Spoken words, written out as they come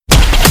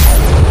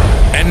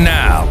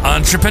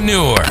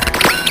entrepreneur.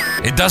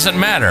 It doesn't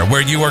matter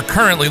where you are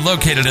currently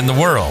located in the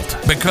world,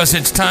 because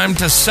it's time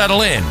to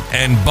settle in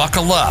and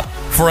buckle up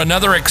for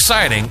another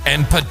exciting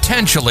and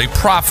potentially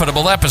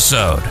profitable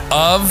episode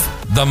of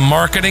The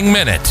Marketing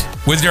Minute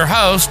with your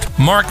host,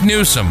 Mark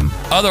Newsom,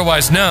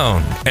 otherwise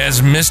known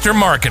as Mr.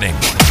 Marketing.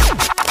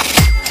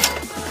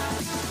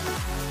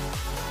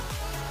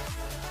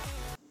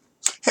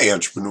 Hey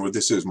entrepreneur,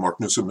 this is Mark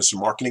Newsom, Mr.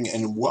 Marketing,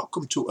 and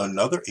welcome to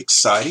another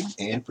exciting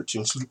and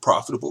potentially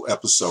profitable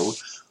episode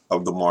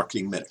of The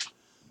Marketing Minute.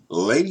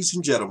 Ladies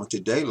and gentlemen,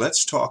 today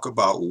let's talk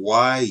about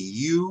why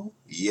you,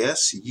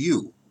 yes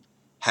you,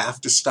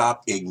 have to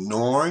stop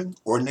ignoring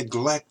or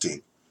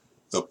neglecting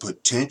the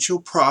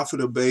potential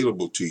profit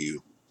available to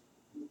you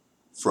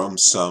from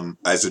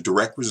as a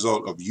direct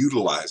result of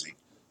utilizing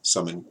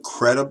some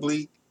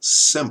incredibly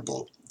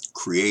simple,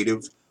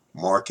 creative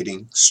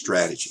marketing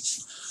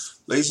strategies.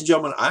 Ladies and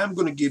gentlemen, I am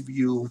going to give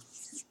you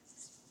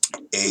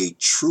a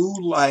true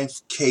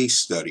life case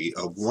study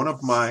of one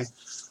of my,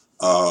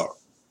 I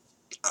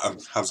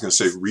was going to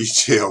say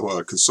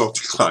retail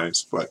consulting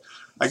clients, but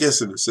I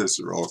guess in a sense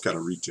they're all kind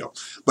of retail.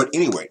 But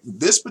anyway,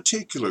 this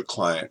particular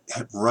client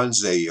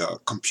runs a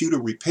computer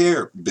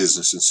repair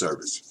business and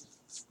service.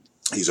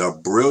 He's a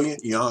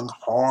brilliant, young,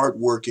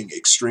 hardworking,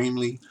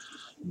 extremely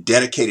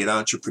dedicated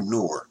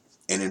entrepreneur.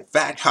 And in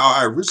fact, how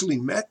I originally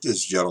met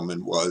this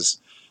gentleman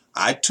was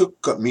I took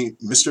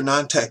Mr.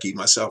 Non-Techie,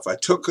 myself, I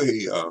took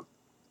a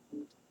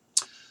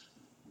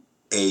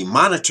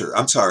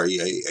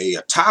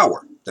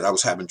tower that I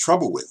was having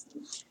trouble with.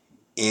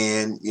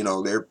 And, you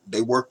know,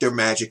 they worked their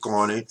magic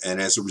on it.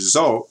 And as a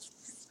result,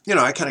 you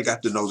know, I kind of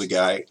got to know the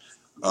guy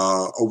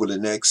over the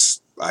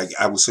next,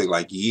 I would say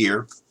like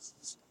year.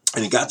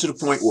 And it got to the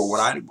point where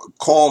when I would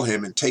call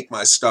him and take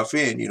my stuff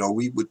in, you know,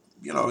 we would,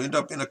 you know, end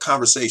up in a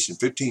conversation,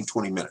 15,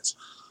 20 minutes.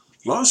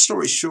 Long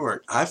story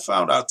short, I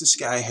found out this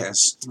guy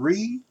has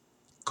 3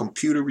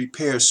 computer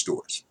repair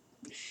stores,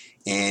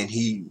 and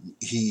he's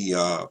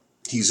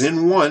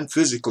in one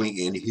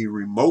physically, and he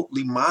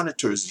remotely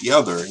monitors the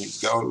other. And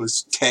he's got all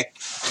this tech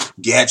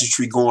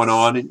gadgetry going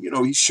on, and you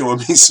know he's showing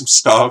me some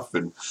stuff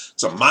and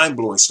some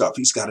mind-blowing stuff.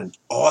 He's got an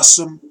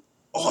awesome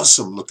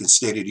looking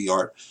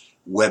state-of-the-art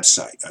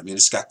website. I mean,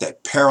 it's got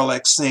that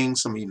parallax thing.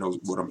 Some of you know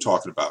what I'm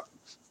talking about.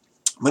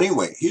 But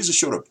anyway, here's a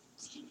short of it.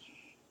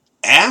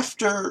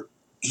 After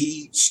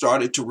he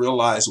started to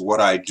realize what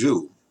I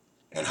do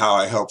and how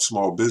I help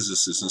small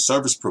businesses and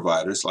service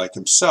providers like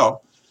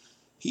himself,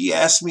 he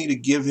asked me to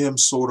give him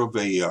sort of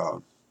a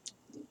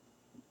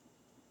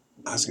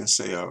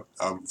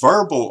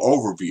verbal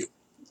overview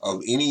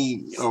of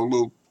any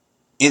little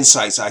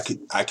insights I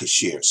could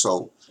share.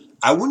 So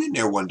I went in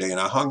there one day and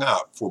I hung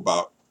out for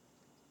about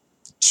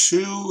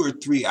 2 or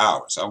 3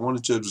 hours. I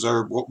wanted to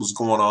observe what was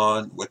going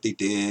on, what they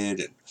did,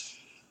 and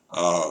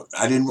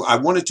I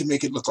wanted to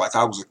make it look like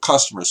I was a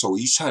customer. So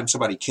each time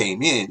somebody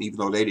came in, even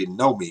though they didn't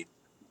know me,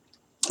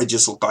 it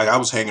just looked like I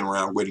was hanging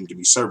around waiting to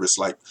be serviced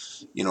like,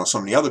 you know,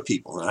 some of the other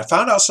people. And I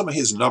found out some of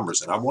his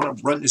numbers, and I want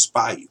to run this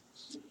by you.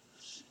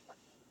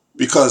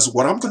 Because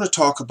what I'm going to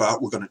talk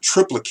about, we're going to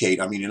triplicate.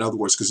 I mean, in other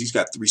words, because he's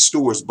got 3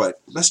 stores, but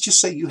let's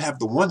just say you have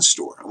the 1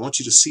 store. I want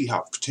you to see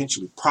how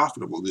potentially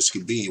profitable this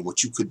could be and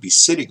what you could be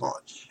sitting on.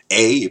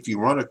 If you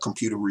run a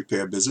computer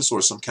repair business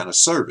or some kind of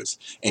service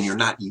and you're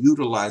not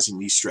utilizing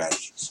these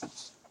strategies.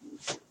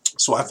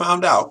 So I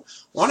found out,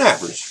 on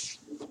average,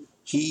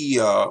 he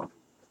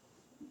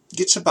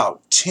gets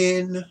about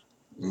 10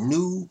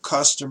 new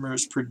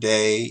customers per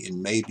day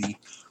and maybe,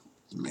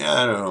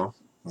 I don't know,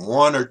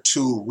 1 or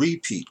 2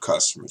 repeat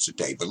customers a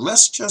day. But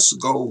let's just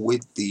go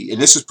with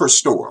and this is per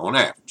store on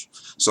average.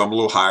 Some a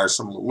little higher,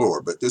 some a little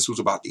lower, but this was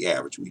about the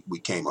average we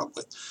came up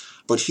with.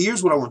 But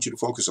here's what I want you to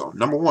focus on.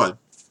 Number 1,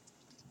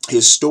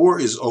 his store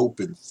is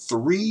open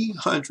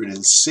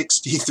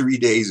 363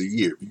 days a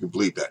year, if you can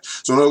believe that.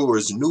 So in other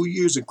words, New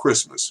Year's and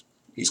Christmas,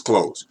 he's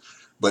closed.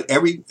 But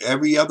every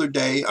other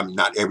day, I mean,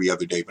 not every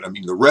other day, but I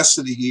mean the rest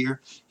of the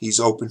year, he's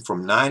open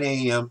from 9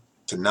 a.m.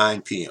 to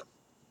 9 p.m.,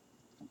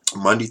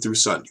 Monday through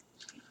Sunday.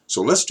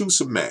 So let's do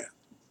some math.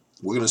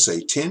 We're going to say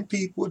 10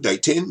 people a day,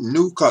 10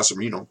 new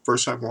customers, you know,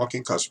 first time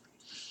walk-in customer,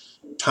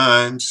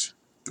 times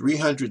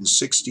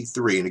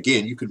 363. And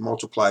again, you can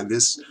multiply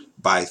this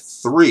by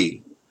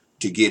 3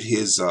 to get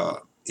his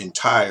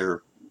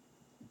entire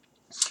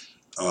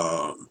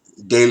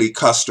daily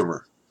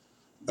customers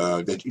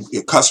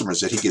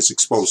that he gets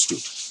exposed to.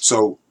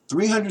 So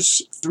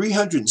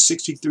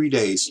 363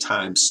 days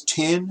times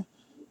 10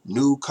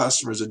 new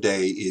customers a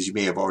day is, you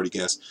may have already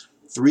guessed,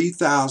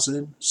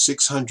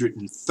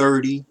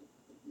 3,630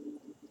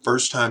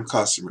 first-time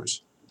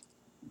customers.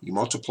 You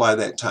multiply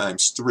that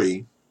times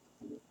 3,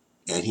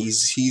 and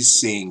he's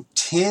seeing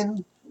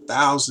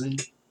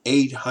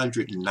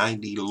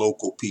 10,890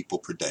 local people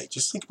per day.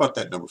 Just think about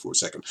that number for a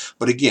second.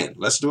 But again,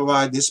 let's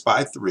divide this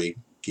by 3.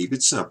 Keep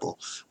it simple.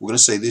 We're going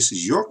to say this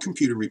is your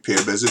computer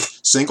repair business,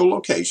 single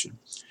location,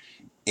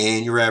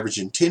 and you're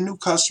averaging 10 new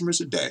customers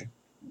a day.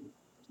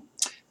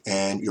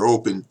 And you're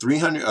open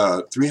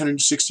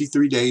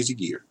 363 days a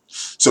year.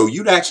 So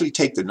you'd actually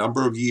take the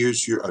number of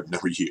years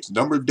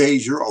number of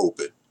days you're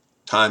open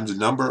times the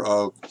number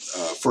of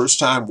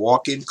first-time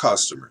walk-in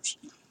customers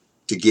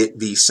to get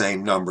these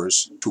same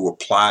numbers to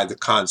apply the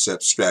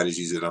concept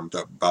strategies that I'm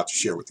about to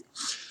share with you.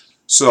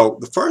 So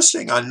the first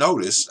thing I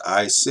noticed,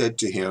 I said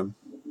to him,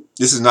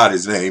 this is not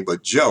his name,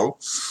 but Joe,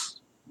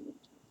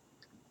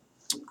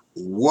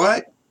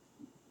 what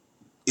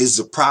is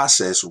the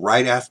process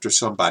right after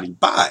somebody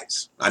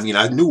buys? I mean,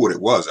 I knew what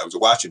it was. I was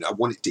watching. I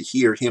wanted to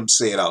hear him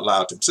say it out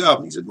loud to himself.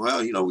 And he said,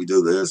 well, you know, we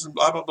do this and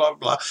blah, blah, blah,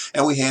 blah.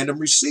 And we hand them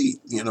receipt,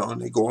 you know,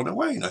 and they go on their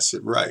way. And I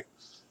said, right.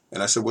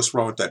 And I said, what's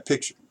wrong with that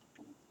picture?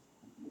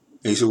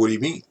 And he said, what do you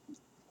mean?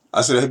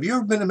 I said, have you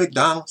ever been to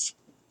McDonald's?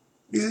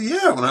 He said,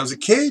 yeah, when I was a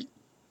kid.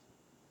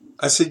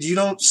 I said, you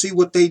don't see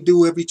what they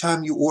do every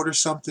time you order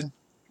something?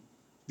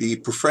 The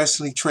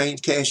professionally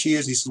trained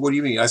cashiers. He said, what do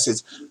you mean? I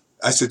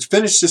said,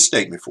 finish this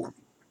statement for me.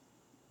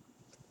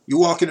 You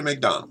walk into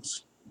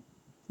McDonald's.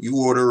 You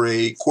order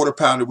a quarter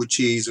pounder with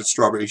cheese and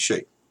strawberry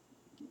shake.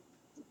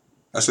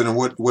 I said, and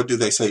what do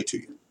they say to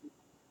you?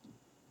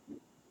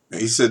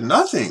 And he said,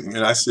 nothing.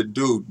 And I said,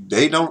 dude,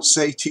 they don't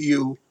say to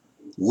you,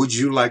 would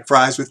you like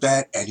fries with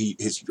that? And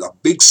a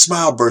big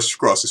smile burst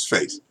across his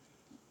face.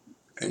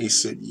 And he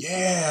said,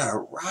 yeah,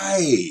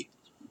 right.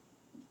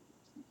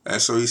 And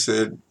so he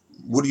said,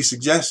 what are you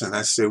suggesting?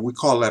 I said, we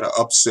call that an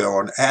upsell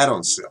or an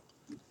add-on sale.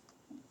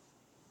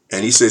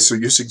 And he said, so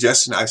you're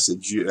suggesting? I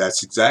said,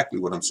 that's exactly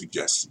what I'm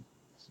suggesting.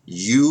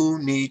 You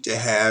need to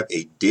have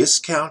a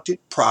discounted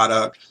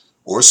product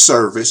or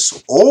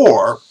service,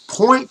 or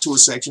point to a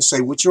section,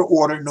 say with your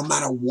order, no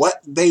matter what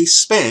they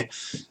spent,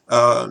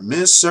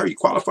 Miss, sir, you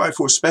qualify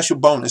for a special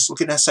bonus. Look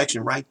at that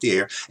section right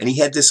there. And he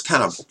had this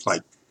kind of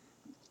like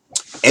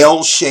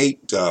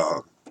L-shaped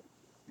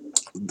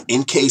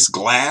encased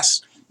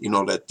glass, you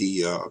know, that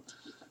the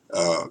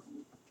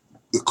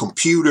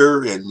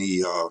computer and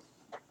the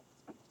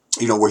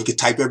you know, where you could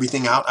type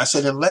everything out. I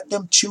said, and let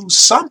them choose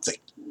something.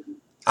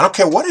 I don't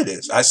care what it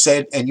is. I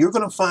said, and you're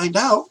going to find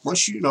out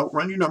once you know,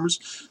 run your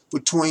numbers,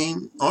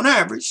 between, on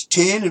average,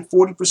 10 and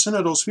 40%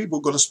 of those people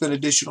are going to spend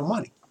additional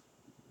money.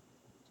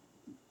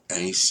 And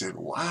he said,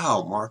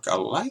 wow, Mark, I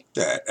like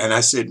that. And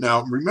I said,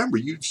 now, remember,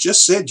 you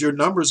just said your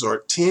numbers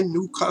are 10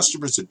 new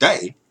customers a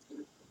day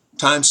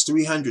times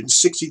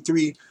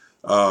 363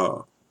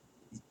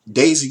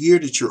 days a year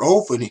that you're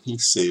open. And he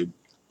said,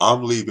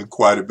 I'm leaving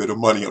quite a bit of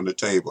money on the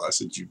table. I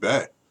said, you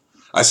bet.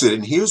 I said,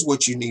 and here's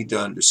what you need to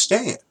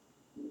understand.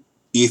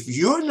 If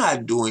you're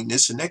not doing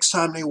this, the next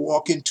time they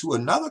walk into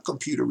another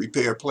computer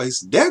repair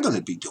place, they're going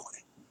to be doing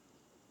it.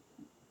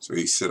 So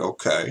he said,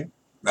 okay.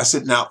 I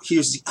said, now,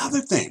 here's the other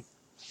thing.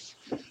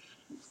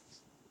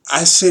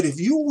 I said,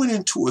 if you went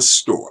into a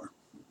store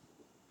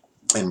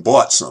and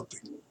bought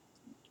something,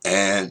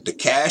 and the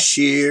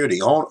cashier,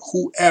 the owner,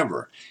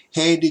 whoever,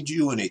 handed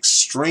you an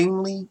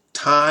extremely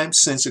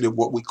time-sensitive,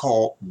 what we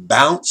call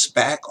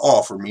bounce-back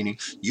offer, meaning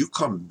you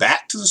come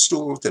back to the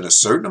store within a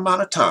certain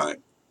amount of time,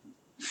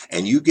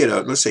 and you get a,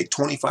 let's say,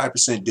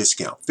 25%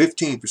 discount,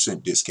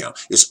 15%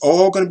 discount. It's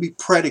all going to be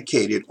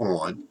predicated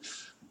on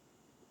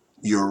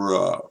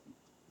your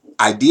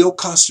ideal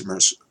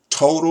customer's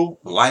total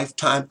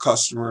lifetime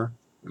customer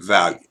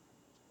value.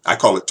 I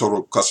call it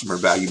total customer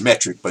value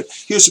metric, but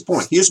here's the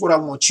point. Here's what I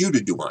want you to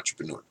do,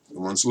 entrepreneur,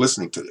 the ones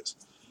listening to this.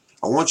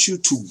 I want you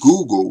to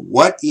Google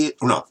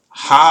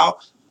how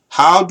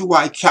do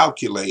I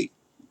calculate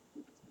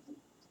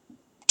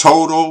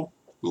total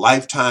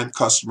lifetime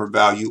customer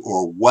value,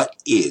 or what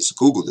is,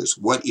 Google this,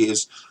 what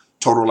is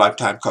total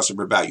lifetime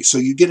customer value? So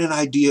you get an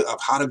idea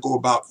of how to go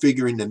about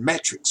figuring the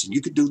metrics. And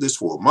you could do this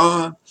for a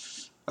month,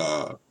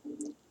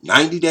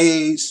 90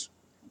 days,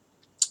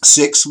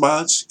 6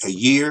 months, a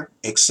year,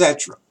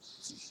 etc.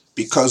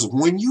 Because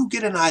when you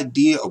get an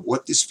idea of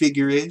what this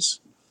figure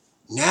is,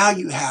 now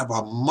you have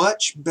a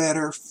much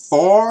better,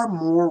 far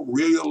more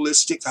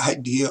realistic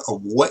idea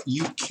of what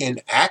you can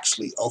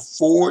actually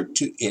afford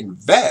to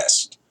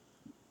invest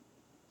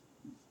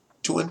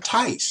to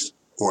entice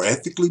or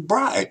ethically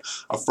bribe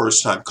a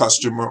first-time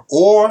customer,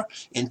 or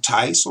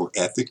entice or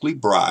ethically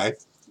bribe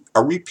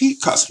a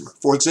repeat customer.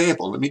 For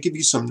example, let me give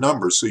you some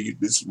numbers so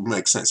this will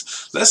make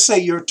sense. Let's say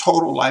your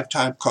total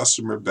lifetime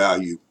customer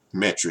value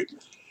metric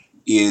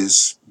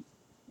is,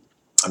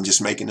 I'm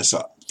just making this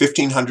up,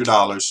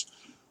 $1,500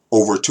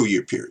 over a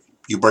 2-year period.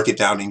 You break it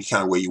down any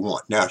kind of way you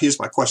want. Now, here's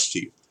my question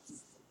to you.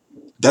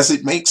 Does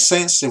it make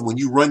sense that when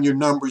you run your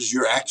numbers,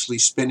 you're actually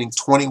spending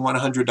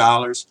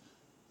 $2,100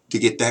 to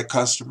get that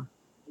customer?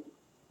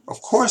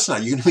 Of course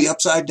not. You're going to be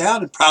upside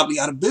down and probably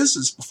out of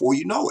business before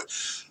you know it.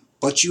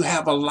 But you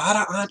have a lot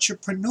of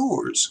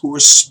entrepreneurs who are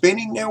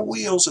spinning their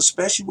wheels,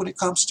 especially when it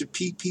comes to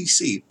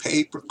PPC,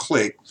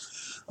 pay-per-click,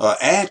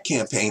 ad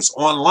campaigns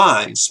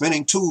online,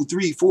 spending $2,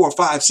 $3, $4, $5,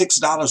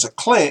 $6 a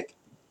click,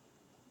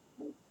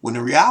 when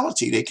in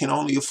reality they can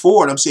only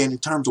afford, I'm saying in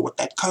terms of what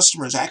that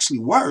customer is actually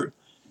worth,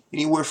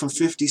 anywhere from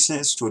 50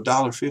 cents to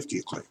 $1.50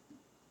 a click.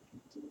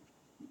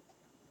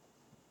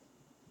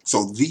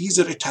 So these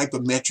are the type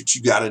of metrics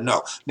you got to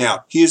know.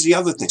 Now, here's the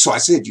other thing. So I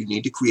said you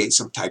need to create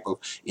some type of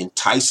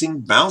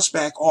enticing bounce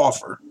back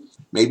offer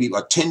maybe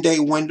a 10-day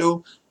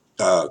window,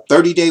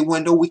 30-day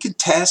window. We can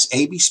test,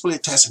 A/B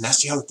split test. And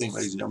that's the other thing,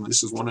 ladies and gentlemen.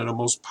 This is one of the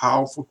most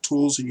powerful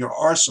tools in your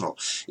arsenal.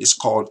 It's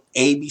called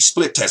A/B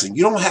split testing.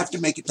 You don't have to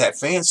make it that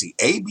fancy.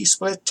 A/B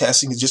split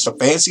testing is just a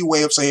fancy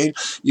way of saying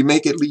you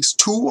make at least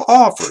 2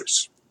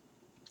 offers,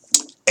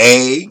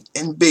 A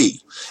and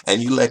B,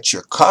 and you let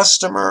your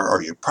customer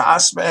or your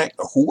prospect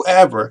or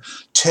whoever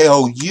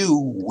tell you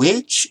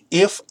which,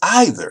 if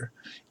either,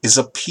 is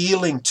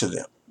appealing to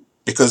them,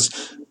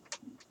 because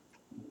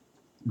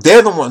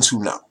they're the ones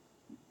who know,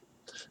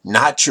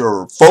 not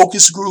your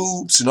focus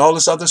groups and all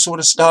this other sort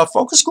of stuff.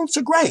 Focus groups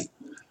are great,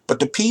 but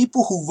the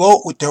people who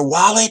vote with their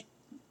wallet,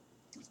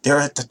 they're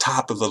at the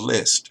top of the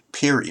list,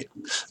 period.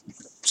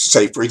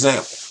 Say, for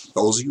example,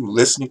 those of you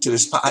listening to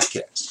this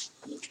podcast,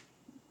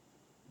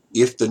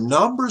 if the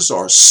numbers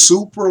are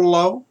super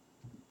low,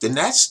 then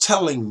that's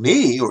telling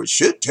me, or it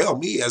should tell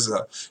me as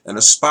an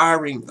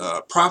aspiring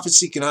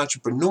profit-seeking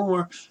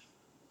entrepreneur,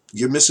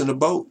 you're missing the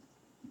boat.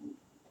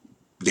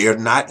 They're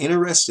not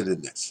interested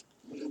in this.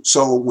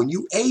 So when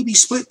you A/B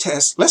split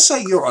test, let's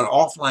say you're an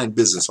offline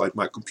business like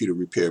my computer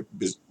repair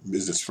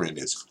business friend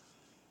is,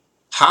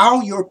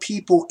 how your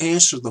people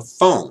answer the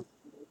phone.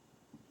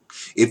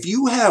 If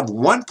you have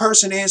one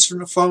person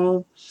answering the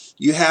phone,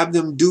 you have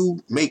them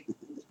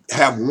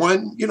have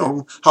one,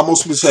 how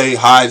most people say,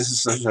 hi, this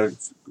is such a,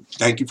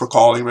 thank you for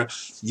calling.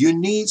 You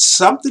need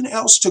something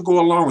else to go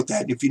along with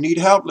that. If you need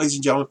help, ladies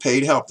and gentlemen,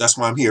 paid help. That's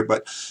why I'm here.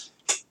 But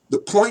the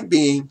point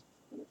being,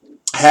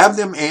 have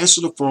them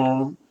answer the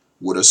phone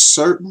with a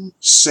certain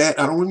set,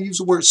 I don't want to use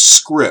the word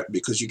script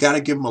because you got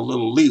to give them a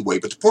little leeway.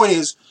 But the point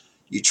is,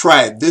 you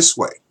try it this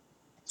way,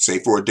 say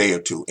for a day or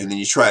two, and then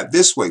you try it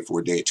this way for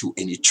a day or two,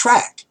 and you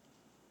track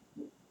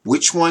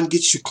which one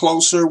gets you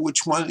closer,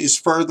 which one is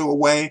further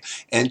away,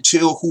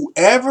 until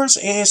whoever's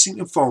answering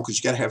the phone, because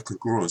you got to have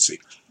congruency,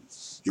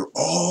 you're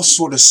all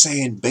sort of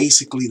saying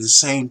basically the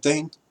same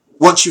thing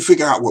once you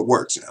figure out what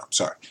works. Now, I'm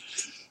sorry.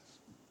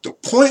 The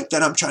point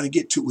that I'm trying to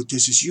get to with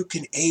this is you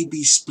can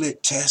A/B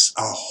split test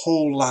a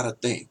whole lot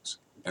of things.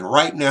 And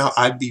right now,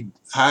 I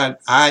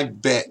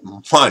bet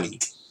money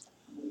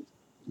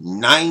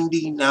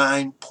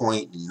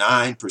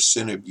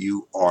 99.9% of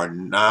you are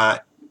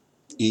not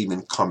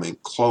even coming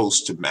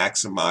close to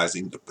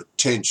maximizing the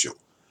potential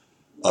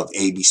of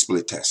A/B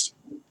split testing.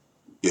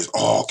 There's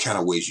all kind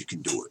of ways you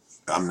can do it.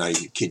 I'm not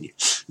even kidding you.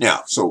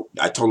 Now, so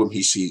I told him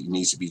he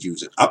needs to be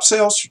using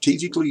upsells,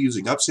 strategically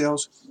using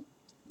upsells,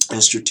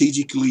 and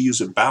strategically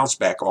using bounce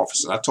back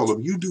offers. And I told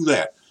him, you do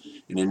that.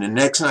 And in the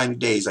next 90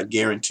 days, I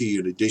guarantee you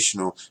an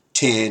additional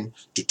 10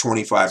 to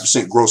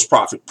 25% gross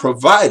profit,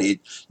 provided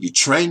you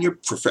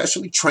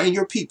professionally train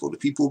your people, the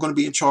people who are going to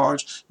be in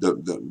charge,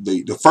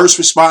 the first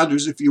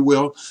responders, if you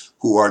will,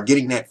 who are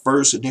getting that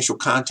first initial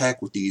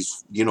contact with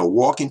these,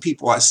 walking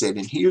people. I said,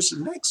 and here's the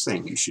next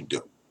thing you should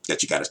do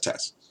that you got to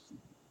test.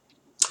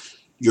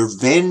 Your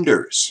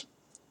vendors.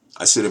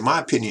 I said, in my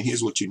opinion,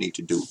 here's what you need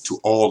to do to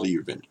all of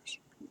your vendors,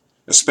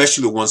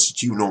 especially the ones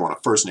that you know on a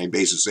first name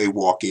basis. They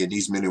walk in,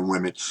 these men and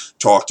women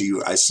talk to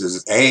you. I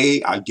says,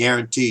 I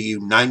guarantee you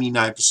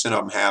 99% of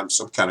them have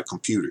some kind of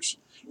computers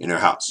in their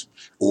house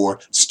or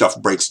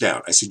stuff breaks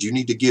down. I said, you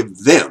need to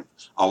give them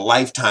a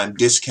lifetime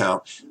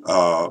discount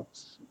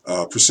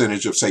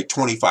percentage of, say,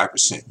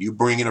 25%. You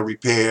bring in a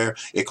repair,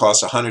 it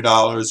costs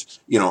 $100,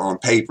 on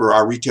paper,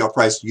 our retail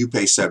price, you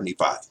pay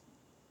 $75.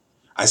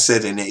 I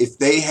said, and if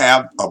they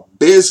have a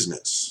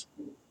business,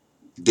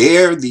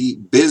 they're the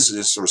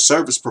business or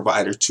service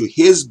provider to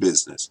his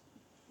business,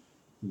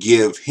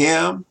 give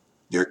him,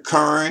 their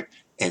current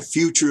and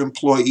future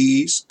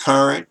employees,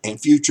 current and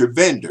future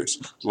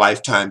vendors,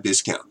 lifetime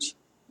discounts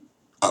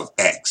of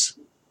X.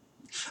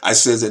 I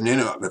said, and then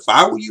if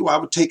I were you, I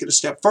would take it a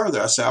step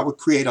further. I said, I would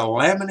create a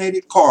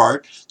laminated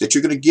card that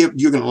you're going to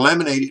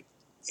laminate it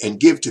and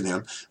give to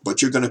them,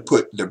 but you're going to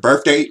put the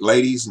birthday,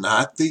 ladies,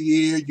 not the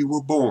year you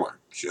were born,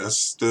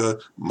 just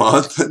the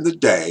month and the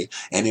day.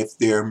 And if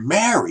they're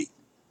married,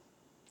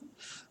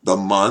 the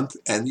month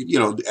and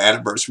the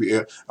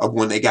anniversary of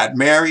when they got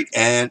married,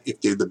 and if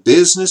they're the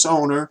business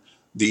owner,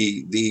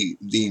 the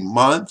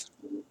month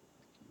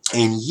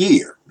and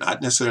year,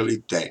 not necessarily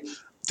the day,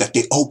 that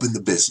they open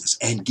the business,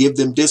 and give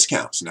them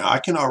discounts. Now, I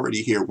can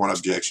already hear one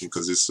objection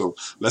because it's so,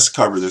 let's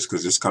cover this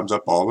because this comes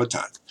up all the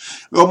time.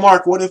 Well,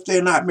 Mark, what if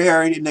they're not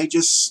married and they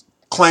just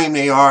claim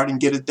they are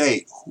and get a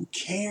date? Who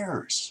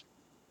cares?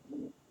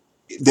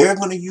 They're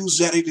going to use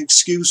that as an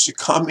excuse to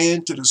come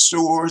into the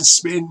store and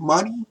spend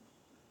money.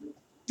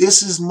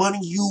 This is money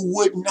you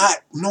would not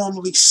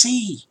normally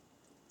see.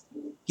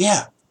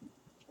 Yeah.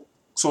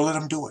 So let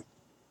them do it.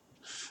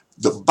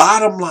 The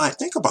bottom line,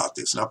 think about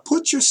this. Now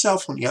put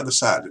yourself on the other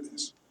side of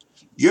this.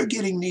 You're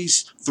getting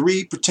these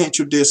 3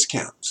 potential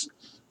discounts.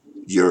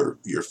 Your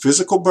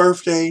physical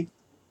birthday,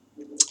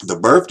 the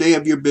birthday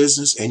of your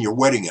business, and your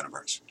wedding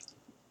anniversary.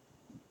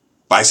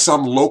 By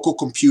some local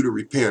computer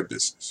repair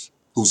business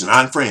who's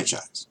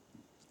non-franchised.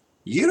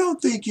 You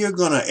don't think you're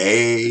gonna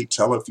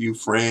tell a few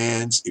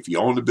friends, if you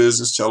own the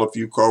business, tell a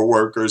few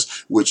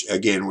co-workers, which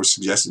again we're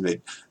suggesting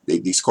that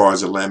these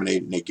cards are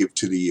laminated and they give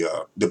to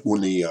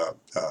when the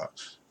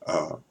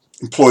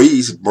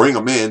employees bring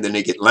them in, then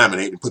they get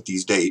laminated and put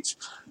these dates.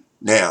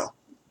 Now,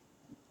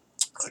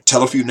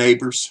 tell a few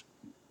neighbors,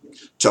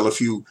 tell a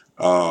few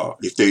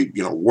if they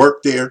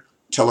work there,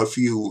 tell a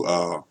few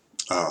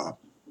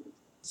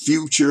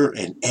future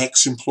and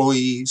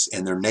ex-employees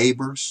and their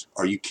neighbors.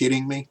 Are you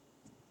kidding me?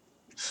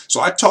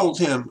 So I told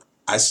him,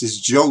 I says,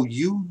 Joe,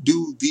 you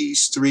do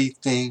these three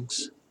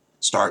things,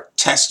 start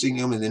testing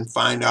them, and then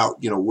find out,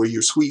 where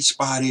your sweet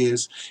spot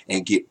is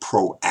and get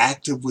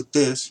proactive with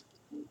this.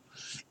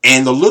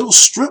 And the little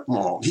strip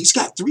mall, he's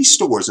got 3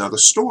 stores. Now, the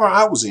store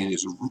I was in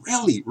is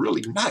really,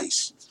 really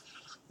nice.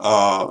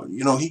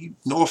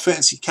 No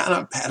offense, he kind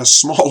of had a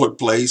smaller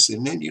place,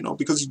 and then,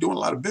 because he's doing a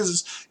lot of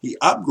business, he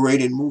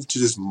upgraded and moved to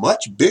this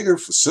much bigger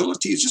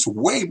facility. It's just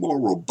way more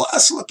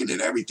robust looking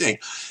at everything.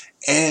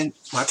 And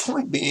my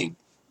point being,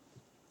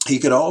 he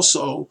could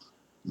also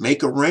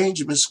make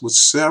arrangements with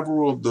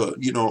several of the,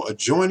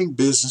 adjoining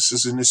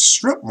businesses in this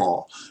strip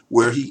mall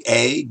where he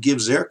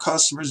gives their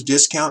customers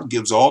discount,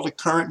 gives all the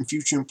current and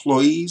future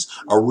employees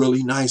a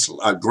really nice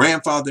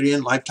grandfathered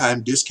in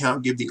lifetime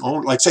discount, give the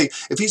owner, like say,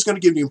 if he's going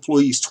to give the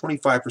employees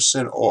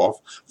 25% off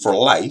for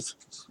life,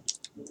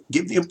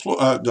 give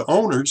the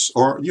owners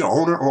or,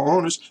 owner or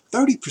owners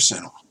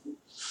 30% off.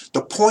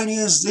 The point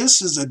is,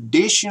 this is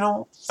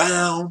additional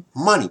found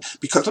money.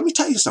 Because let me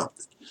tell you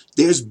something.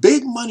 There's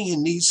big money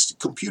in these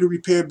computer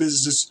repair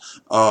businesses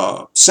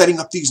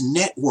setting up these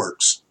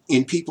networks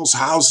in people's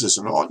houses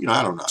and all.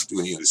 I don't know how to do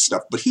any of this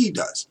stuff, but he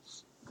does.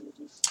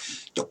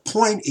 The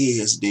point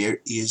is,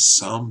 there is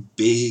some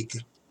big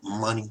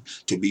money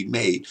to be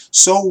made.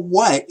 So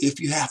what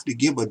if you have to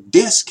give a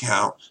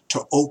discount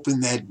to open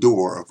that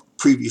door of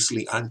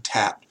previously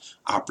untapped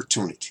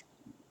opportunity?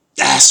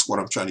 That's what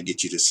I'm trying to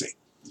get you to see.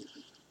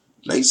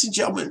 Ladies and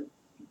gentlemen,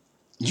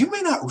 you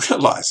may not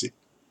realize it,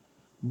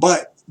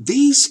 but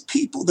these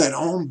people that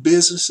own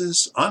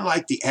businesses,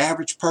 unlike the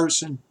average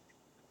person,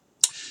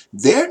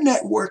 they're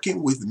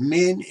networking with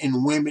men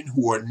and women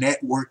who are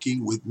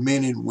networking with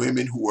men and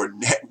women who are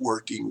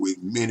networking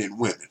with men and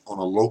women on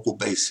a local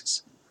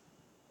basis.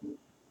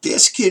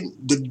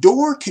 The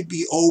door could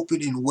be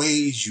open in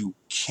ways you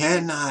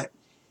cannot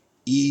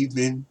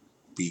even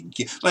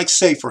begin. Like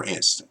say, for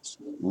instance,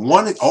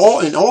 in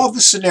all the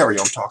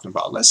scenario I'm talking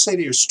about, let's say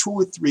there's 2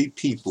 or 3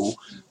 people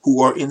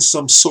who are in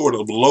some sort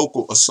of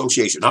local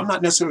association. I'm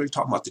not necessarily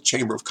talking about the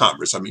Chamber of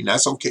Commerce. I mean,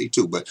 that's okay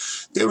too, but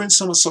they're in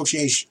some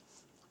association.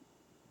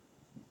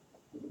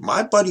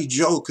 My buddy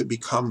Joe could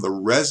become the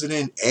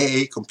resident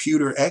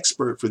computer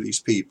expert for these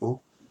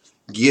people,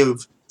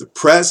 give the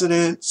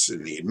presidents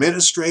and the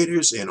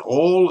administrators and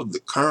all of the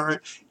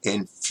current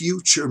and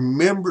future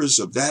members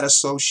of that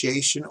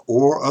association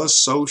or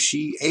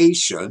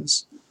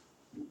associations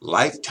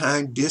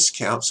lifetime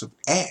discounts of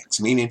X,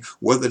 meaning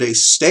whether they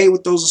stay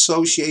with those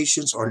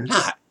associations or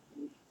not,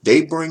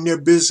 they bring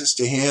their business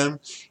to him,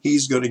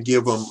 he's going to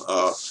give them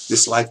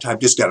this lifetime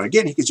discount.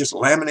 Again, he could just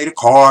laminate a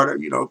card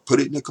or,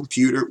 put it in the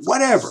computer,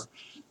 whatever.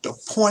 The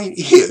point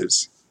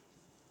is,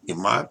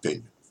 in my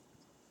opinion,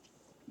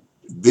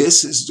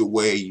 this is the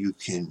way you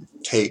can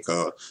take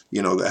how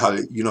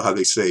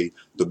they say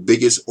the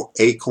biggest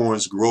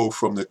acorns grow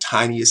from the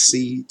tiniest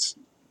seeds.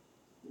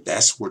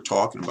 That's what we're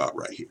talking about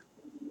right here.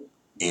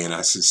 And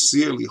I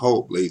sincerely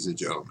hope, ladies and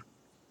gentlemen,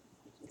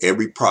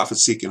 every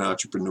profit-seeking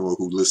entrepreneur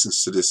who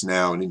listens to this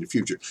now and in the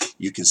future,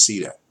 you can see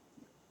that.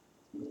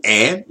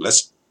 And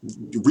let's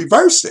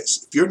reverse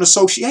this. If you're an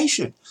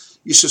association,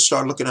 you should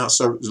start looking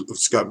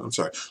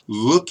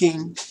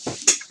looking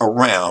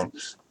around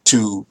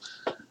to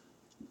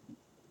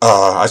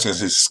I was going to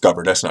say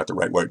discover, that's not the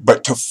right word,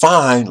 but to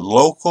find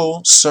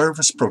local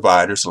service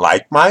providers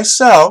like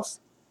myself,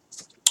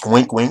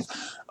 wink, wink,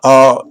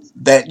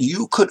 that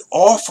you could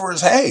offer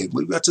as, hey,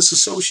 we've got this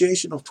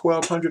association of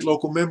 1,200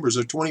 local members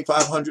or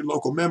 2,500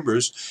 local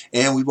members,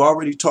 and we've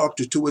already talked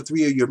to 2 or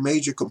 3 of your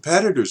major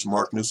competitors,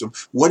 Mark Newsom.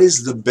 What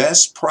is the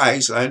best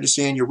price? I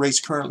understand your rates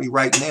currently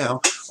right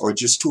now are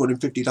just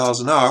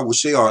 $250 an hour,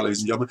 which they are, ladies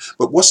and gentlemen,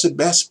 but what's the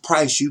best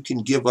price you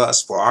can give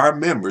us for our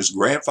members,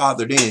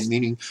 grandfathered in,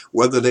 meaning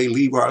whether they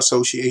leave our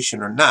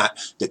association or not,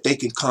 that they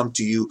can come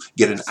to you,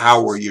 get an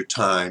hour of your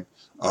time,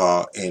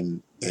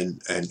 and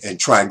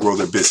try and grow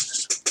their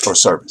business or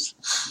service.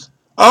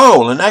 Oh,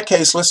 well, in that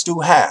case, let's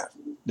do half.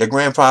 They're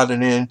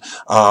grandfathered in.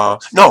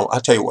 No, I'll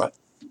tell you what.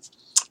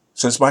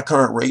 Since my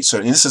current rates are,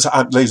 and this is,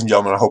 ladies and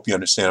gentlemen, I hope you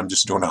understand, I'm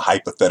just doing a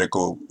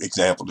hypothetical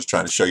example, just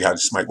trying to show you how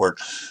this might work.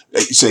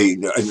 Say,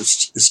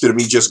 instead of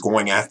me just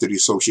going after the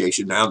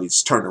association, now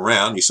it's turned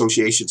around. The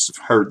associations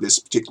have heard this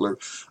particular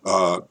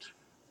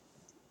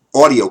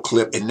audio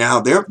clip, and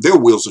now their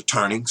wheels are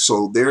turning,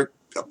 so they're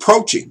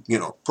approaching,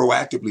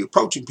 proactively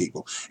approaching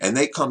people, and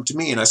they come to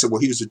me and I said,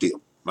 well, here's the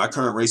deal. My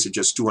current rates are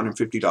just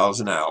 $250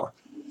 an hour.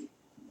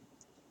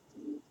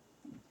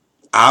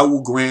 I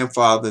will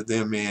grandfather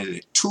them in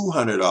at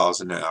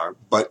 $200 an hour,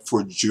 but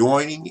for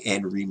joining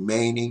and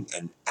remaining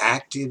an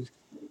active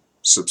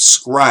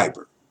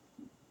subscriber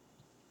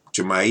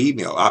to my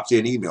email,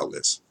 opt-in email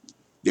list,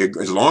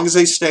 as long as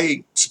they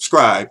stay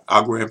subscribed,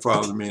 I'll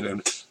grandfather them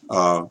in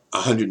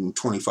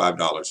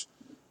 $125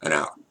 an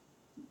hour.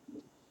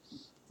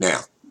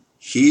 Now,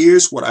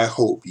 here's what I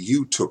hope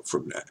you took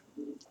from that.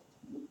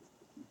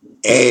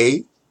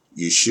 A,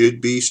 you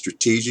should be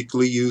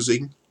strategically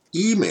using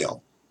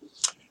email.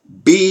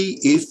 B,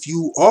 if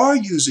you are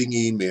using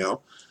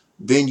email,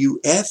 then you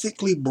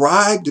ethically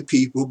bribe the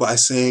people by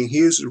saying,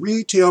 here's the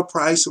retail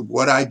price of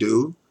what I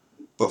do,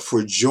 but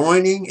for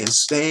joining and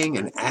staying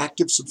an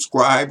active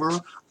subscriber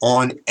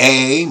on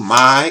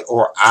my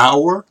or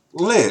our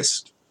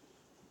list,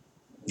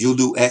 you'll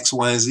do X,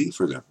 Y, and Z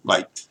for them.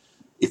 Like,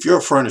 if you're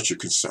a furniture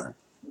concern,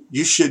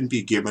 you shouldn't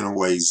be giving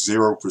away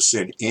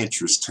 0%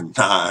 interest to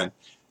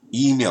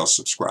non-email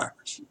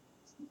subscribers.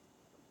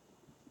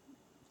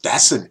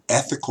 That's an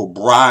ethical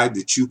bribe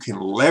that you can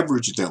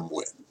leverage them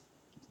with.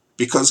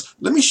 Because,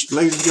 ladies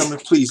and gentlemen,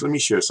 please, let me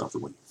share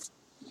something with you.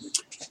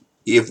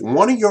 If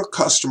one of your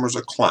customers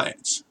or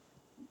clients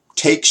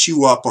takes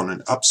you up on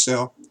an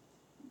upsell,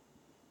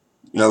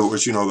 in other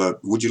words,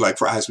 would you like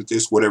fries with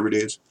this, whatever it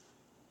is,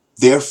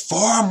 they're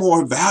far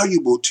more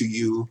valuable to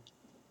you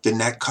than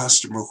that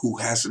customer who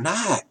has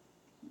not.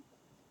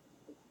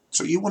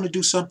 So you want to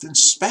do something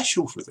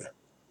special for them.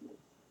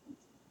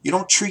 You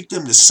don't treat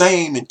them the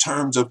same in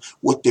terms of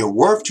what they're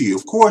worth to you.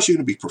 Of course, you're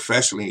going to be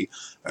professionally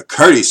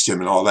courteous to them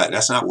and all that.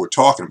 That's not what we're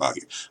talking about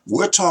here.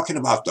 We're talking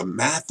about the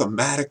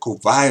mathematical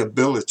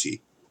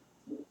viability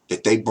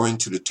that they bring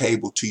to the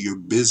table to your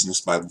business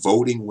by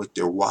voting with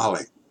their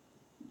wallet.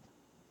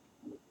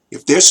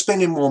 If they're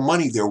spending more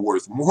money, they're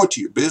worth more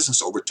to your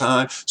business over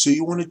time. So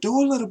you want to do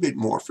a little bit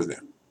more for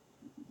them,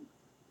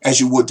 as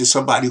you would to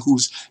somebody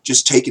who's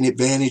just taking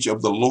advantage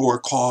of the lower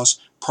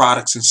cost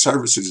products and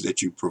services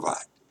that you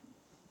provide.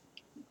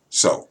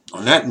 So,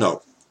 on that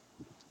note,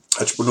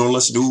 entrepreneur,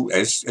 let's do,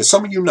 as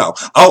some of you know.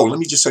 Oh, let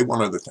me just say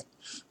one other thing.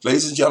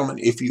 Ladies and gentlemen,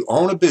 if you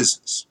own a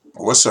business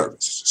or a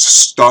service,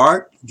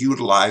 start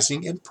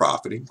utilizing and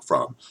profiting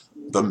from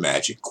the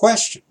magic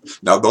question.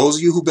 Now, those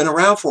of you who've been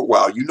around for a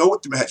while, you know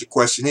what the magic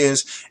question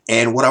is.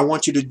 And what I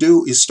want you to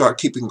do is start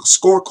keeping a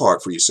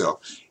scorecard for yourself.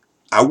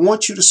 I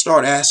want you to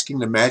start asking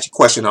the magic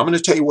question. I'm going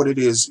to tell you what it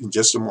is in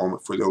just a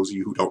moment for those of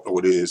you who don't know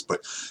what it is,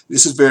 but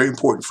this is very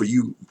important for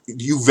you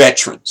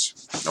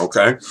veterans,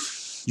 okay?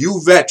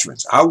 You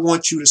veterans, I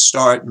want you to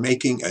start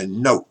making a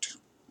note.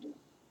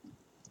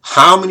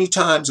 How many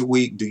times a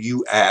week do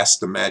you ask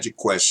the magic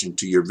question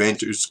to your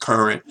vendors,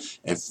 current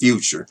and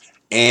future?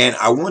 And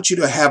I want you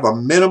to have a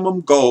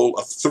minimum goal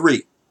of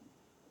 3.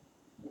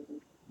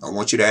 I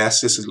want you to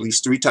ask this at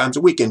least 3 times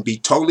a week and be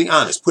totally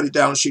honest. Put it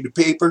down on a sheet of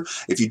paper.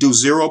 If you do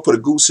 0, put a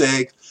goose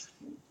egg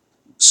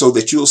so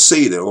that you'll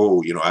see that,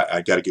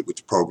 I got to get with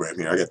the program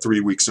here. I got 3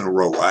 weeks in a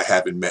row I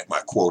haven't met my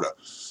quota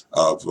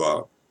of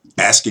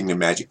asking the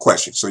magic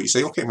question. So you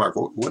say, okay, Mark,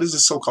 what is the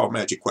so-called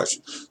magic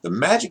question? The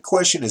magic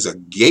question is a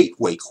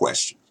gateway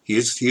question.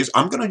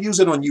 I'm going to use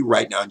it on you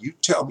right now. You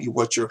tell me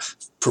what you're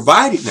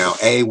provided now.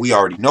 A, we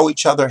already know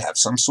each other, have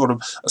some sort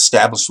of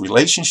established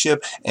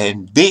relationship,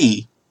 and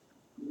B,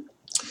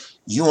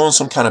 you own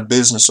some kind of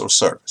business or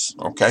service,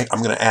 okay?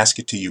 I'm going to ask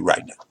it to you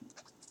right now.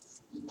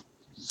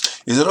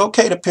 Is it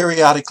okay to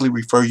periodically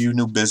refer you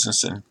new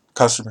business and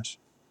customers?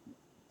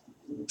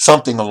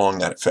 Something along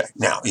that effect.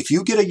 Now, if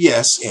you get a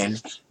yes,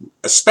 and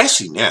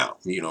especially now,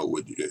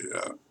 with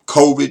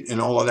COVID and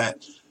all of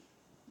that,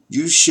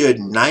 you should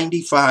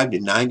 95 to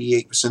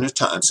 98% of the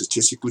time,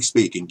 statistically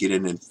speaking, get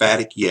an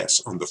emphatic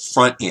yes on the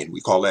front end.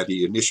 We call that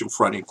the initial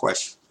front end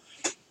question.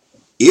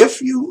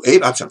 If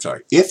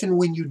and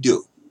when you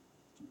do,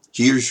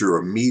 here's your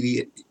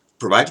immediate,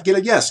 provided you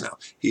get a yes now,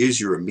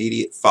 here's your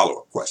immediate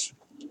follow-up question.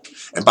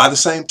 And by the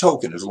same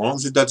token, as long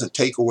as it doesn't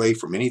take away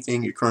from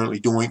anything you're currently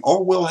doing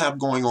or will have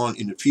going on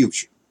in the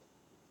future,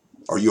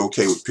 are you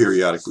okay with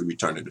periodically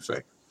returning the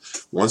favor?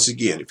 Once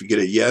again, if you get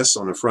a yes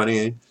on the front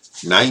end,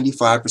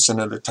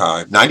 95% of the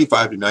time,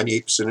 95 to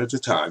 98% of the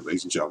time,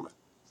 ladies and gentlemen,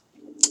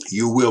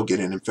 you will get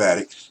an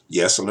emphatic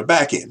yes on the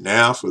back end.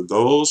 Now, for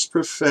those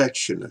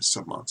perfectionists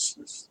amongst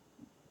us,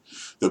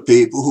 the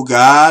people who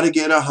got to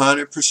get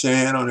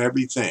 100% on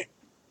everything,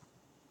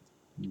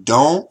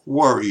 don't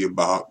worry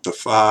about the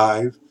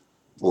 5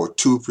 or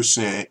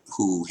 2%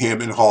 who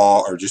hem and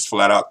haw or just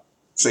flat out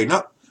say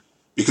no.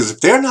 Because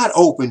if they're not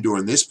open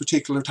during this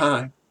particular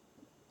time,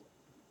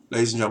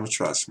 ladies and gentlemen,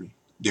 trust me,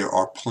 there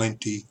are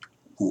plenty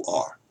who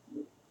are.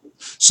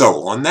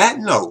 So on that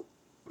note,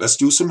 let's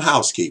do some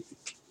housekeeping.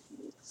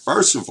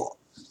 First of all,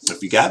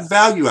 if you got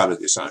value out of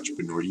this,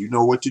 entrepreneur, you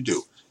know what to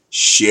do.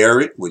 Share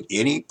it with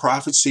any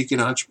profit-seeking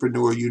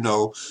entrepreneur you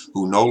know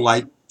who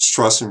likes,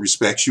 trusts, and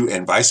respects you,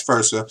 and vice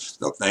versa.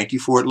 They'll thank you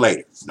for it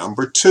later.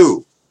 Number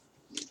 2,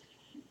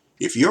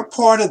 if you're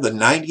part of the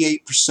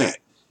 98%,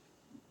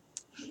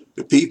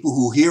 the people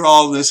who hear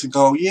all this and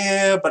go,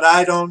 yeah, but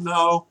I don't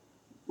know,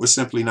 we're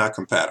simply not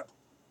compatible.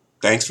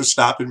 Thanks for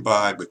stopping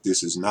by, but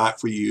this is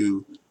not for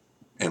you,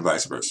 and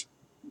vice versa.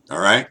 All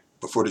right?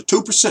 But for the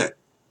 2%,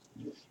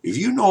 if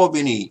you know of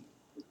any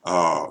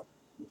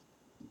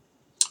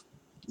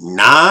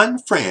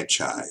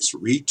non-franchise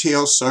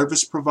retail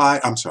service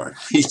provider,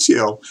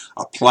 retail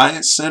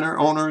appliance center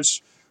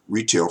owners,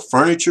 retail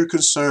furniture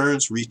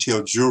concerns,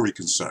 retail jewelry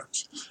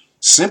concerns,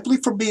 simply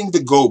for being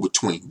the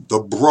go-between, the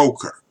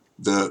broker,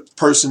 the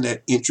person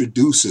that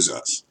introduces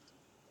us.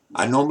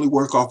 I normally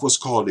work off what's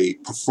called a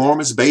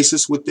performance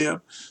basis with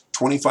them,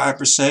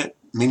 25%,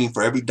 meaning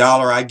for every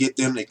dollar I get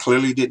them they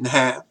clearly didn't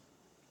have,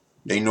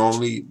 they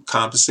normally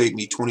compensate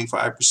me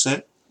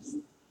 25%.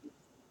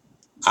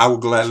 I will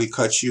gladly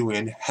cut you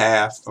in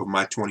half of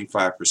my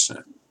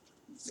 25%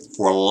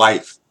 for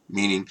life,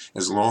 meaning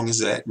as long as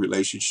that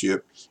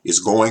relationship is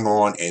going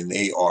on and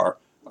they are,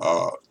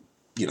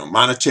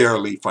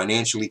 monetarily,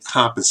 financially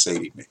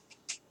compensating me.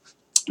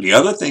 The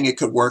other thing it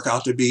could work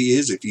out to be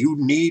is if you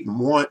need and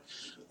want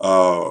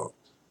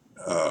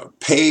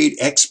paid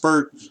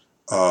expert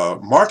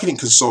marketing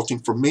consulting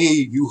from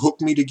me, you hook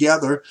me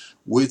together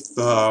with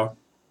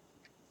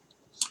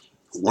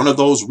one of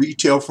those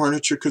retail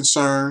furniture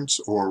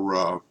concerns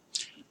or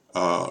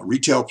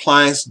retail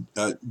appliance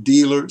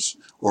dealers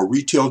or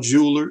retail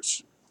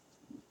jewelers,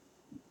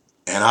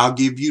 and I'll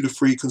give you the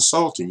free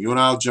consulting. You and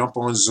I'll jump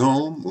on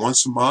Zoom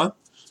once a month,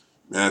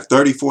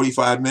 30,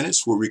 45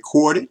 minutes. We'll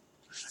record it,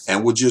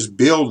 and we'll just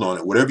build on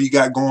it. Whatever you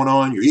got going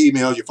on, your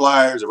emails, your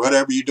flyers, or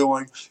whatever you're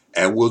doing,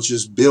 and we'll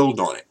just build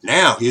on it.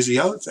 Now, here's the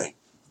other thing.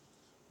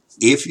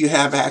 If you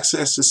have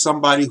access to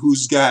somebody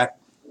who's got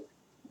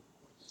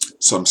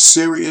some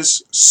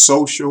serious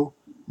social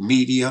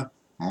media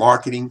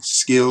marketing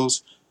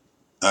skills,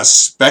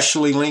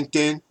 especially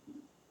LinkedIn,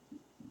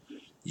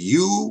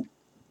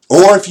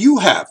 or if you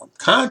have them,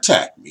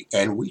 contact me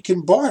and we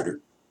can barter.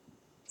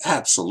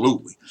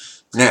 Absolutely.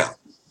 Now,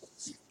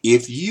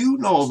 if you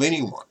know of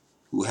anyone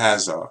who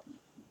has a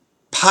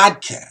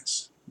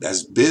podcast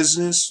that's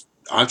business,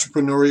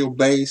 entrepreneurial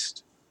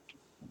based,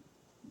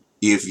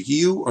 if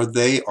you or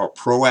they are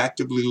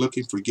proactively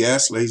looking for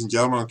guests, ladies and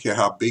gentlemen, I don't care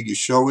how big your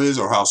show is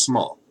or how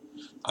small,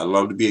 I'd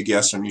love to be a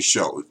guest on your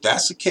show. If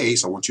that's the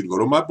case, I want you to go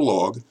to my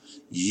blog,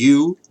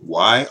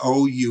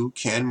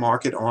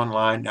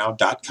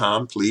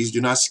 canmarketonlinenow.com. Please do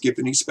not skip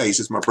any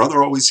spaces. My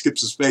brother always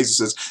skips a space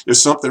and says,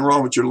 there's something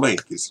wrong with your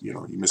link.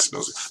 You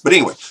misspells it. But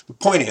anyway, the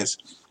point is,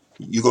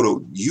 you go to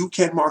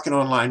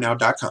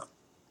canmarketonlinenow.com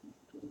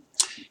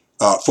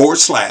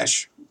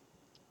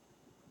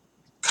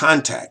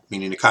 /contact,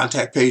 meaning the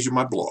contact page of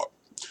my blog.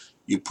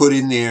 You put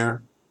in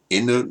there,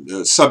 in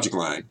the subject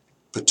line,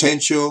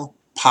 potential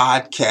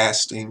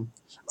guest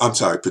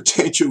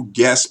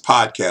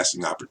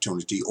podcasting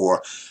opportunity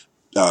or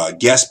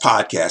guest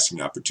podcasting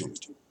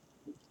opportunity.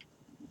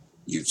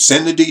 You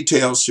send the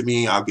details to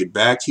me. I'll get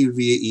back to you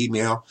via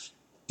email.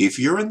 If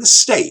you're in the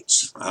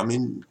States, I'm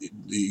in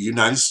the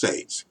United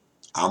States.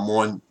 I'm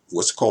on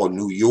what's called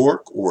New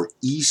York or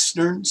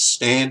Eastern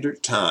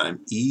Standard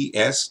Time,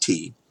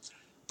 EST.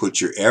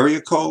 Put your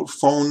area code,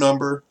 phone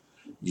number,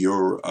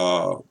 your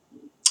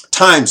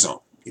time zone.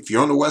 If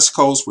you're on the West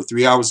Coast, we're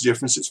 3 hours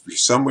difference. If you're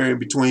somewhere in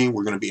between,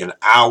 we're going to be an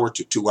hour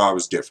to 2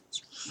 hours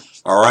difference.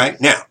 All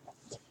right. Now,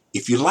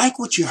 if you like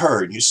what you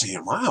heard and you're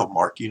saying, wow,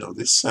 Mark,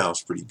 this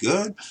sounds pretty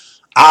good,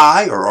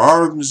 I or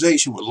our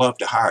organization would love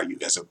to hire you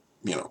as a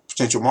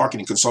potential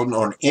marketing consultant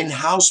or an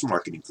in-house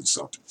marketing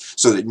consultant.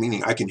 So that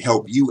meaning I can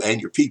help you and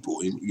your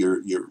people and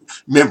your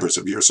members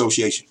of your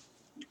association.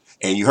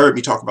 And you heard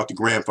me talk about the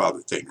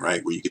grandfather thing,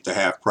 right? Where you get the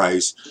half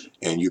price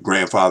and your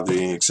grandfather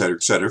in, et cetera,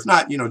 et cetera. If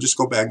not, just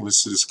go back and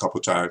listen to this a couple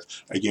of times.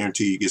 I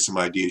guarantee you get some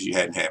ideas you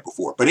hadn't had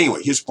before. But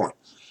anyway, here's the point.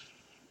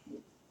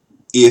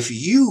 If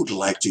you'd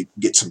like to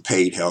get some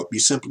paid help, you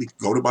simply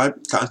go to my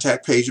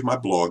contact page of my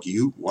blog,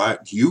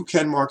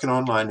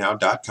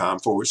 canmarketonlinenow.com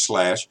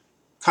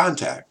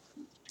 /contact.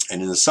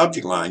 And in the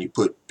subject line, you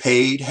put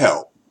paid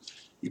help.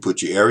 You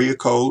put your area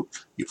code,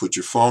 you put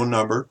your phone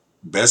number,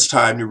 best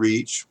time to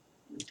reach,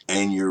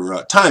 and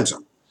your time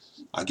zone.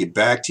 I'll get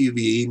back to you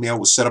via email.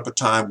 We'll set up a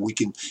time we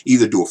can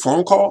either do a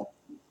phone call,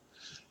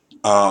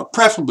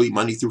 preferably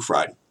Monday through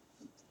Friday.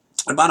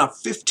 About a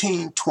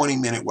 15-20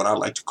 minute, what I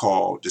like to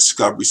call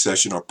discovery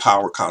session or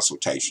power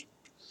consultation.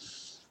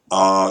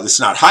 It's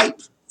not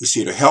hype. It's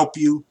here to help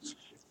you.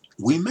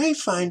 We may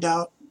find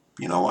out,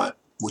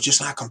 we're just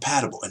not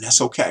compatible, and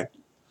that's okay.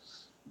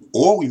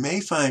 Or we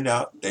may find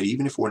out that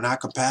even if we're not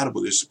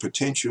compatible, there's a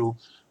potential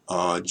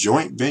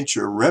joint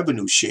venture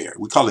revenue share.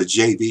 We call it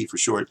JV for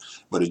short,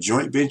 but a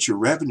joint venture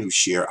revenue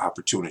share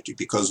opportunity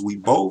because we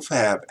both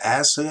have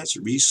assets,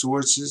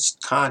 resources,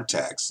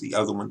 contacts the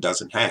other one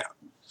doesn't have.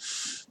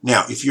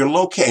 Now, if you're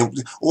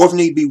located, or if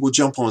need be, we'll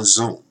jump on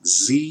Zoom,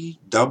 ZOOM.us.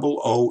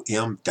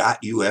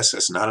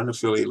 That's not an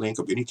affiliate link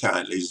of any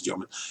kind, ladies and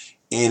gentlemen.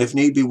 And if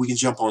need be, we can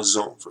jump on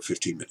Zoom for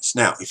 15 minutes.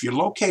 Now, if you're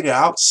located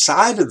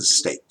outside of the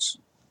States,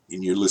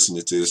 and you're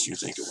listening to this, you're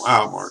thinking,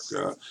 wow, Mark,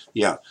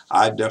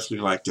 I'd definitely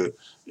like to,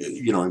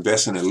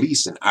 invest in at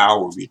least an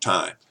hour of your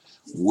time.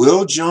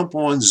 We'll jump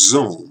on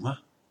Zoom.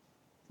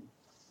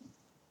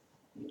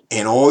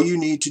 And all you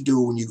need to do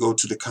when you go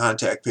to the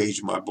contact page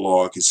of my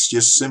blog is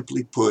just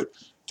simply put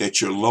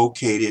that you're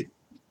located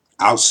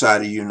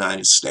outside of the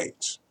United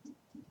States.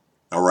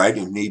 All right.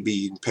 If need be,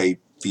 you can pay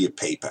via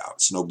PayPal.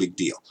 It's no big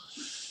deal.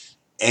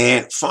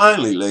 And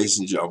finally, ladies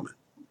and gentlemen,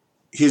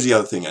 here's the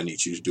other thing I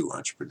need you to do,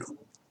 entrepreneur.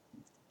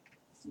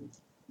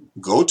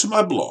 Go to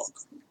my blog,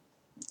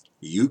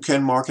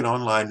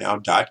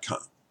 youcanmarketonlinenow.com.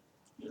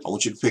 I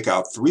want you to pick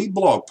out 3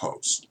 blog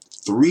posts,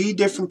 3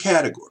 different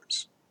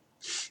categories.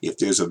 If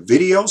there's a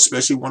video,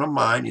 especially one of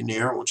mine in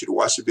there, I want you to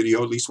watch the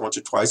video at least once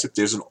or twice. If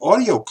there's an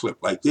audio clip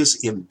like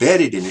this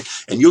embedded in it,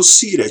 and you'll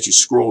see it as you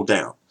scroll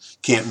down.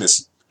 Can't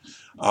miss it.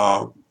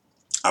 I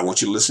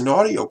want you to listen to the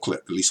audio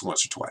clip at least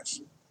once or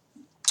twice.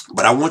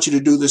 But I want you to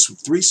do this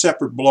with 3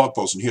 separate blog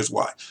posts, and here's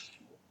why.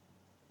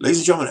 Ladies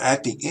and gentlemen,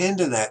 at the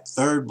end of that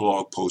 3rd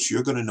blog post,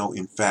 you're going to know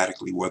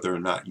emphatically whether or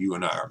not you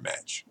and I are a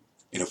match.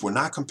 And if we're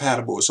not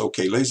compatible, it's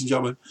okay. Ladies and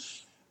gentlemen,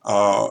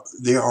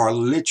 there are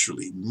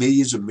literally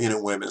millions of men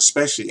and women,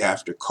 especially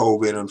after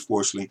COVID,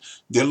 unfortunately,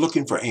 they're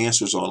looking for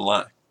answers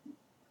online.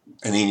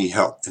 And they need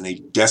help. And they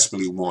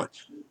desperately want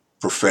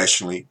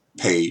professionally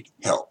paid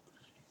help.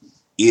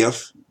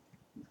 If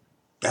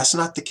that's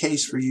not the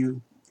case for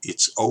you,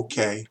 it's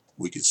okay.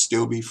 We can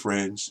still be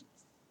friends.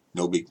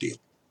 No big deal.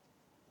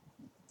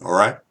 All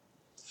right?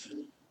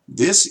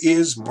 This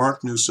is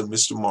Mark Newsom,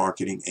 Mr.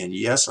 Marketing. And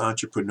yes,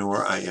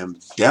 entrepreneur, I am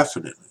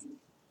definitely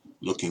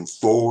looking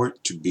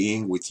forward to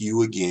being with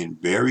you again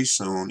very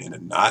soon in a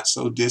not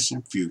so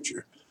distant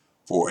future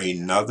for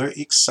another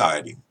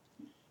exciting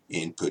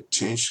and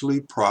potentially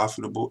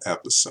profitable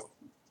episode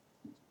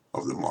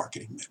of The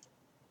Marketing Minute.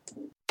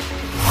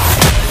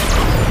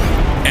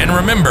 And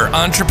remember,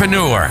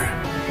 entrepreneur,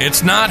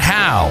 it's not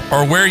how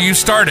or where you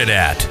started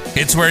at,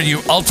 it's where you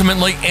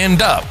ultimately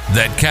end up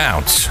that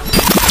counts.